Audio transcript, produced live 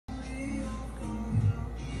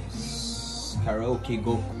Karaoke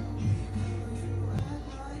Gokko.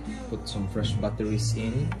 Put some fresh batteries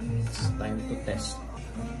in. It's time to test.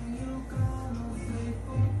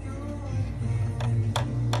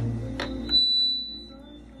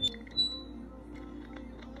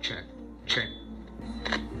 Check, check.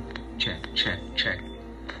 Check, check, check.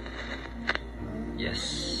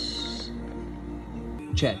 Yes.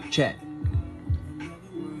 Check, check.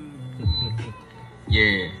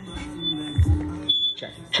 Yeah.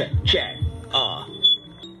 Check, check, check.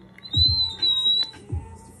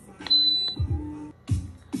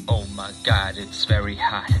 Oh my god, it's very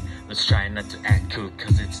hot. Let's try not to act cool,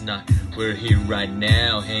 cause it's not. We're here right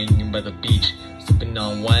now, hanging by the beach, sipping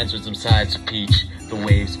on wines with some sides of peach. The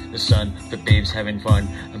waves, the sun, the babes having fun.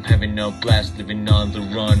 I'm having a blast, living on the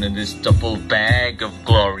run in this duffel bag of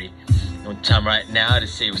glory. No time right now to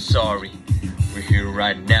say we're sorry. We're here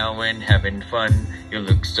right now and having fun. You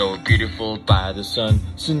look so beautiful by the sun.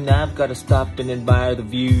 Soon I've gotta stop and admire the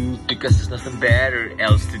view, because there's nothing better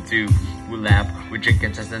else to do. We laugh, we drink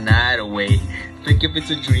and toss the night away. Think if it's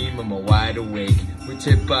a dream, I'm wide awake. We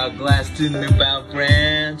tip our glass to newfound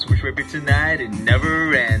friends. Wish maybe tonight it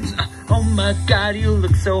never ends. Oh my god, you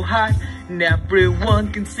look so hot, and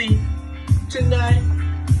everyone can see. Tonight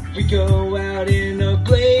we go out in a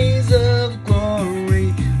blaze of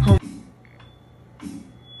glory.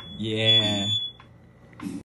 Yeah.